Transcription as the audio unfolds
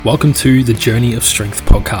Welcome to the Journey of Strength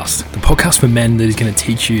podcast, the podcast for men that is going to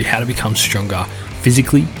teach you how to become stronger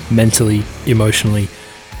physically, mentally, emotionally,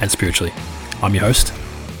 and spiritually. I'm your host,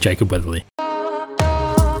 Jacob Weatherly.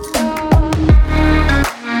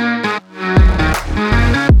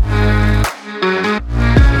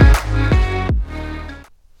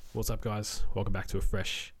 What's up, guys? Welcome back to a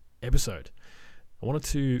fresh episode. I wanted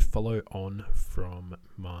to follow on from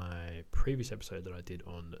my previous episode that I did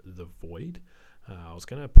on the void. I was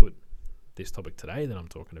going to put this topic today that I'm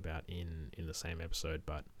talking about in the same episode,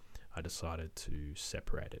 but I decided to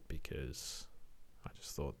separate it because I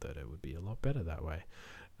just thought that it would be a lot better that way.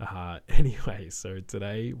 Anyway, so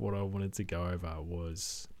today what I wanted to go over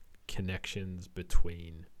was connections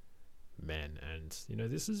between men. And,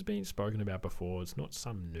 this has been spoken about before. It's not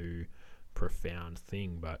some new profound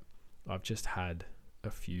thing, but I've just had a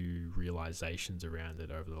few realizations around it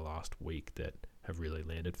over the last week that have really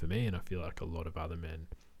landed for me, and I feel like a lot of other men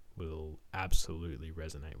will absolutely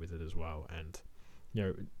resonate with it as well. And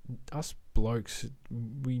us blokes,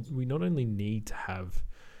 we not only need to have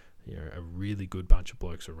a really good bunch of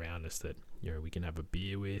blokes around us that we can have a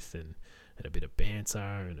beer with and a bit of banter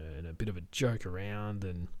and a bit of a joke around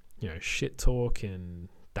and shit talk and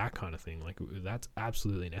that kind of thing. Like, that's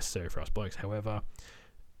absolutely necessary for us blokes. However,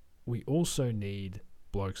 we also need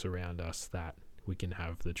blokes around us that we can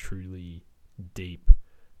have the truly deep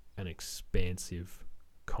and expansive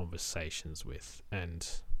conversations with. And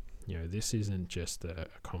this isn't just a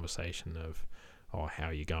conversation of, oh, how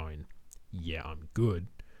are you going? Yeah, I'm good.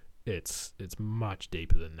 It's much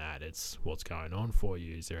deeper than that. It's what's going on for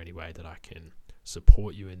you. Is there any way that I can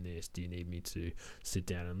support you in this? Do you need me to sit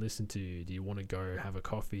down and listen to you? Do you want to go have a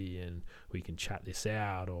coffee and we can chat this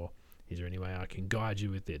out? Or is there any way I can guide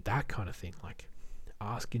you with it? That kind of thing. Like,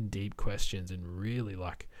 asking deep questions and really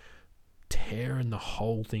tearing the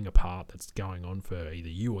whole thing apart that's going on for either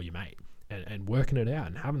you or your mate, and working it out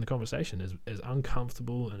and having the conversation as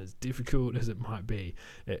uncomfortable and as difficult as it might be.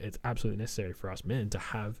 It's absolutely necessary for us men to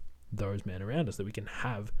have those men around us that we can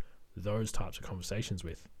have those types of conversations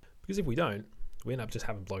with. Because if we don't, we end up just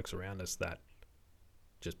having blokes around us that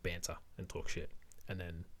just banter and talk shit. And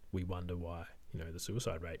then we wonder why, the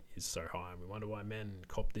suicide rate is so high. And we wonder why men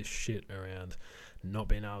cop this shit around not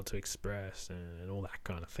being able to express and all that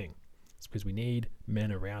kind of thing. It's because we need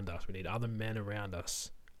men around us. We need other men around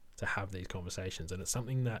us to have these conversations. And it's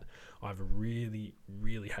something that I've really,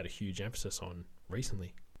 really had a huge emphasis on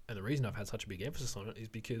recently. And the reason I've had such a big emphasis on it is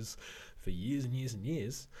because for years and years and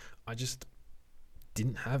years, I just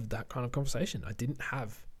didn't have that kind of conversation. I didn't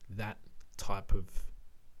have that type of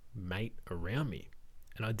mate around me.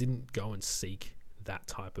 And I didn't go and seek that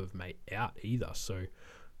type of mate out either. So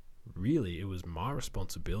really, it was my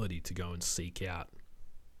responsibility to go and seek out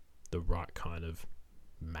the right kind of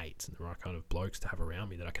mates and the right kind of blokes to have around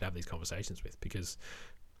me that I could have these conversations with. Because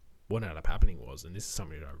what ended up happening was, and this is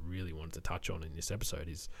something that I really wanted to touch on in this episode,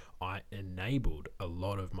 is I enabled a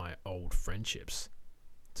lot of my old friendships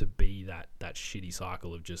to be that shitty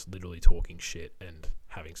cycle of just literally talking shit and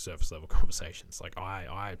having surface level conversations. Like,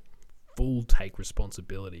 I full take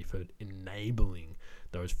responsibility for enabling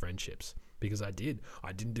those friendships, because I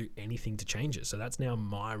didn't do anything to change it. So that's now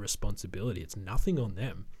my responsibility. It's nothing on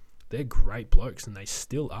them. They're great blokes and they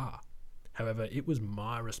still are. However, it was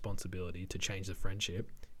my responsibility to change the friendship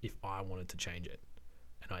if I wanted to change it,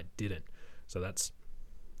 and I didn't. So that's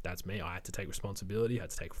me. I had to take responsibility. I had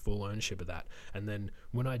to take full ownership of that. And then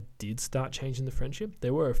when I did start changing the friendship,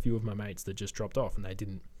 there were a few of my mates that just dropped off, and they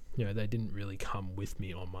didn't really come with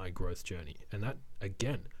me on my growth journey. And that,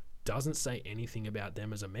 again, doesn't say anything about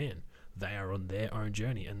them as a man. They are on their own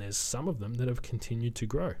journey, and there's some of them that have continued to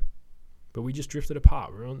grow. But we just drifted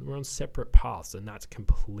apart. We're on separate paths, and that's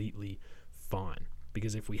completely fine.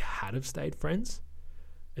 Because if we had have stayed friends,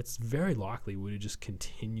 it's very likely we would have just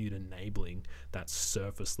continued enabling that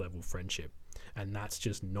surface level friendship. And that's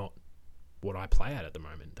just not what I play at the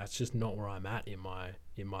moment. That's just not where I'm at in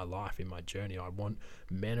my life, in my journey. I want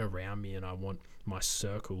men around me, and I want my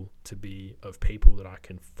circle to be of people that I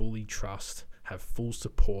can fully trust, have full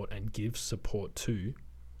support, and give support to.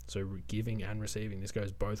 So giving and receiving, this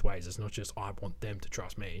goes both ways. It's not just I want them to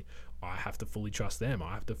trust me. I have to fully trust them.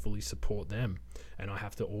 I have to fully support them. And I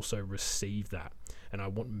have to also receive that. And I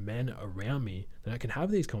want men around me that I can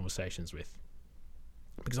have these conversations with.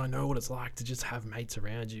 Because I know what it's like to just have mates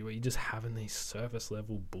around you where you're just having these surface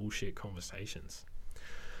level bullshit conversations.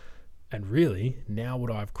 And really, now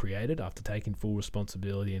what I've created after taking full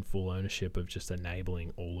responsibility and full ownership of just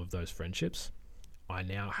enabling all of those friendships, I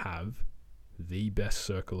now have the best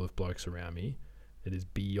circle of blokes around me that is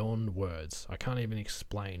beyond words. I can't even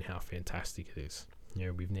explain how fantastic it is.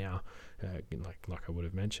 We've now, like I would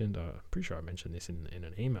have mentioned, pretty sure I mentioned this in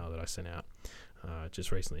an email that I sent out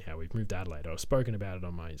just recently, how we've moved to Adelaide. I've spoken about it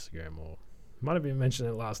on my Instagram, or might have even mentioned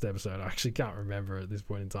it last episode. I actually can't remember at this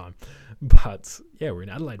point in time. But yeah, we're in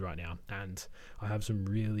Adelaide right now, and I have some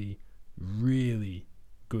really, really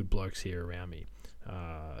good blokes here around me.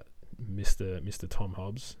 Mr. Tom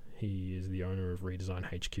Hobbs, he is the owner of Redesign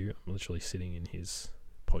HQ. I'm literally sitting in his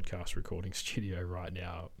podcast recording studio right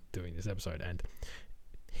now doing this episode, and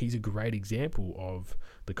he's a great example of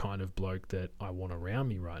the kind of bloke that I want around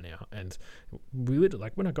me right now. And we literally,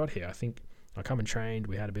 like, when I got here, I think I come and trained,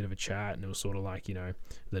 we had a bit of a chat, and it was sort of like,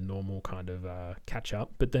 the normal kind of catch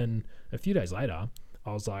up. But then a few days later,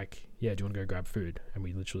 I was like, yeah, do you want to go grab food? And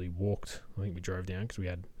we literally walked, I think we drove down because we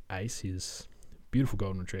had Ace, his beautiful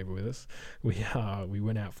golden retriever, with us. We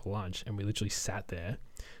went out for lunch, and we literally sat there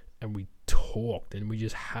and we talked, and we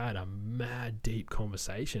just had a mad deep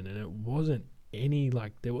conversation. And it wasn't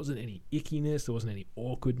there wasn't any ickiness, there wasn't any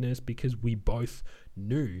awkwardness, because we both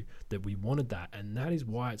knew that we wanted that. And that is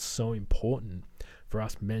why it's so important for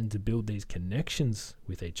us men to build these connections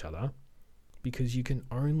with each other, because you can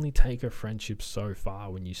only take a friendship so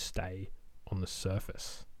far when you stay on the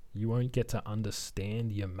surface. You won't get to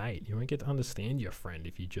understand your mate. You won't get to understand your friend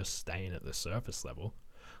if you're just staying at the surface level.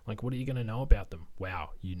 Like, what are you going to know about them?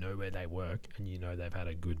 Wow, you know where they work, and you know they've had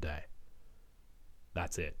a good day.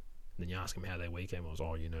 That's it. And then you ask them how their weekend was.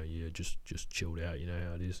 Oh, just chilled out. You know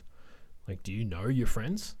how it is. Like, do you know your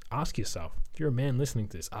friends? Ask yourself. If you're a man listening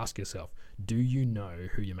to this, ask yourself, do you know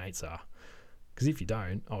who your mates are? Because if you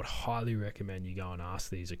don't, I would highly recommend you go and ask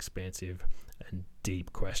these expansive and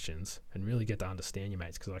deep questions and really get to understand your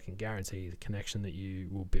mates, because I can guarantee the connection that you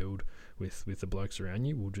will build with the blokes around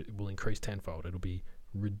you will increase tenfold. It'll be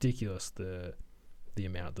ridiculous the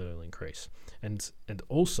amount that it'll increase. And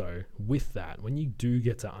also with that, when you do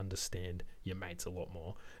get to understand your mates a lot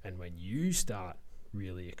more, and when you start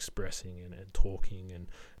really expressing and talking and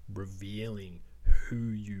revealing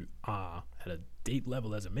who you are at a deep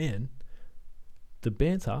level as a man, the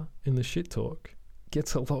banter and the shit talk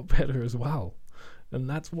gets a lot better as well. And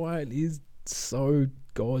that's why it is so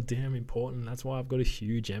goddamn important. That's why I've got a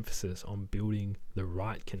huge emphasis on building the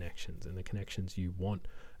right connections, and the connections you want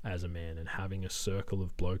as a man, and having a circle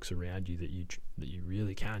of blokes around you that you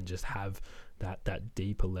really can just have that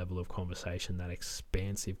deeper level of conversation, that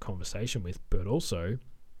expansive conversation with, but also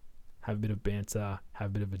have a bit of banter, have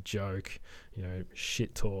a bit of a joke,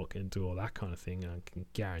 shit talk, and do all that kind of thing. I can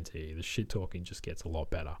guarantee you the shit talking just gets a lot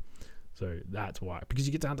better. So that's why, because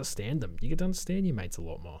you get to understand them. You get to understand your mates a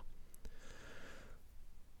lot more.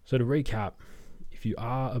 So to recap, if you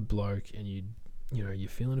are a bloke and you're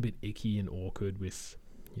feeling a bit icky and awkward with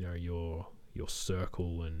your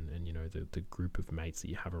circle and the group of mates that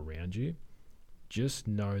you have around you, just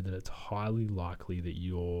know that it's highly likely that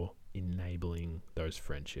you're enabling those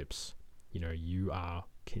friendships. You are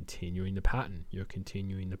continuing the pattern. You're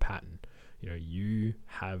continuing the pattern. You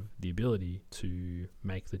have the ability to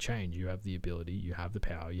make the change. You have the ability, you have the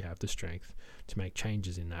power, you have the strength to make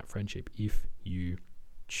changes in that friendship if you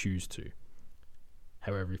choose to.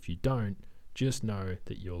 However, if you don't, just know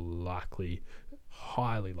that you're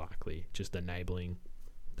highly likely, just enabling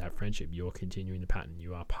that friendship. You're continuing the pattern.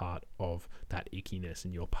 You are part of that ickiness,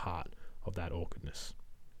 and you're part of that awkwardness.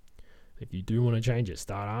 If you do want to change it,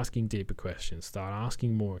 start asking deeper questions, start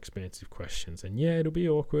asking more expansive questions. And yeah, it'll be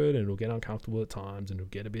awkward and it'll get uncomfortable at times and it'll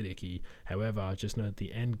get a bit icky. However, just know that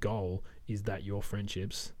the end goal is that your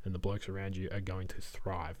friendships and the blokes around you are going to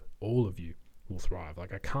thrive. All of you will thrive.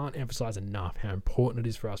 Like, I can't emphasize enough how important it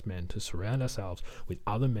is for us men to surround ourselves with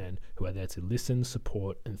other men who are there to listen,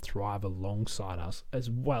 support, and thrive alongside us,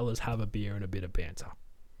 as well as have a beer and a bit of banter.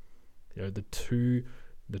 Those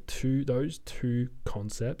two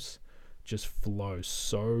concepts just flow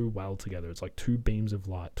so well together. It's like two beams of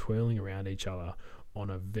light twirling around each other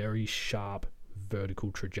on a very sharp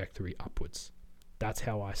vertical trajectory upwards. That's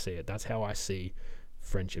how I see it. That's how I see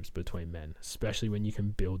friendships between men, especially when you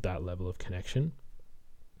can build that level of connection.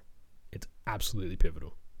 It's absolutely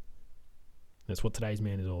pivotal. That's what today's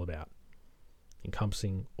man is all about,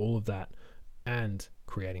 encompassing all of that and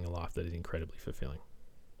creating a life that is incredibly fulfilling.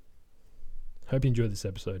 Hope you enjoyed this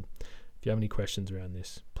episode. If you have any questions around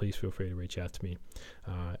this, please feel free to reach out to me.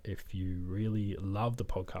 If you really love the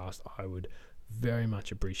podcast, I would very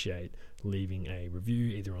much appreciate leaving a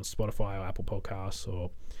review either on Spotify or Apple Podcasts,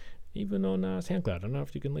 or even on SoundCloud. I don't know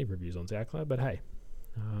if you can leave reviews on SoundCloud, but hey,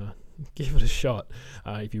 give it a shot.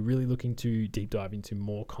 If you're really looking to deep dive into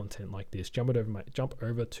more content like this, jump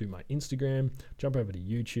over to my Instagram, jump over to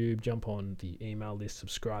YouTube, jump on the email list,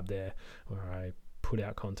 subscribe there, where I put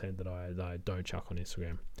out content that I don't chuck on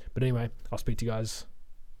Instagram. But anyway, I'll speak to you guys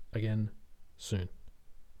again soon.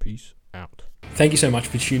 Peace out. Thank you so much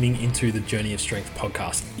for tuning into the Journey of Strength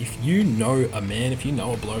podcast. If you know a man, if you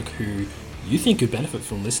know a bloke who you think could benefit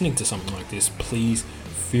from listening to something like this, please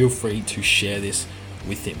feel free to share this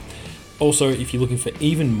with him. Also, if you're looking for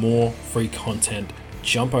even more free content,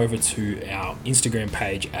 jump over to our Instagram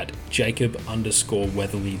page at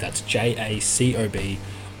Jacob_Weatherly. That's JACOB_WEATHERLEY.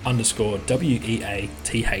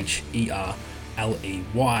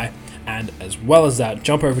 And as well as that,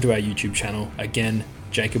 jump over to our YouTube channel. Again,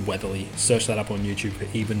 Jacob Weatherly. Search that up on YouTube for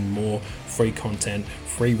even more free content,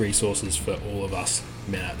 free resources for all of us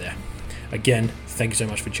men out there. Again, thank you so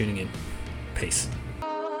much for tuning in. Peace.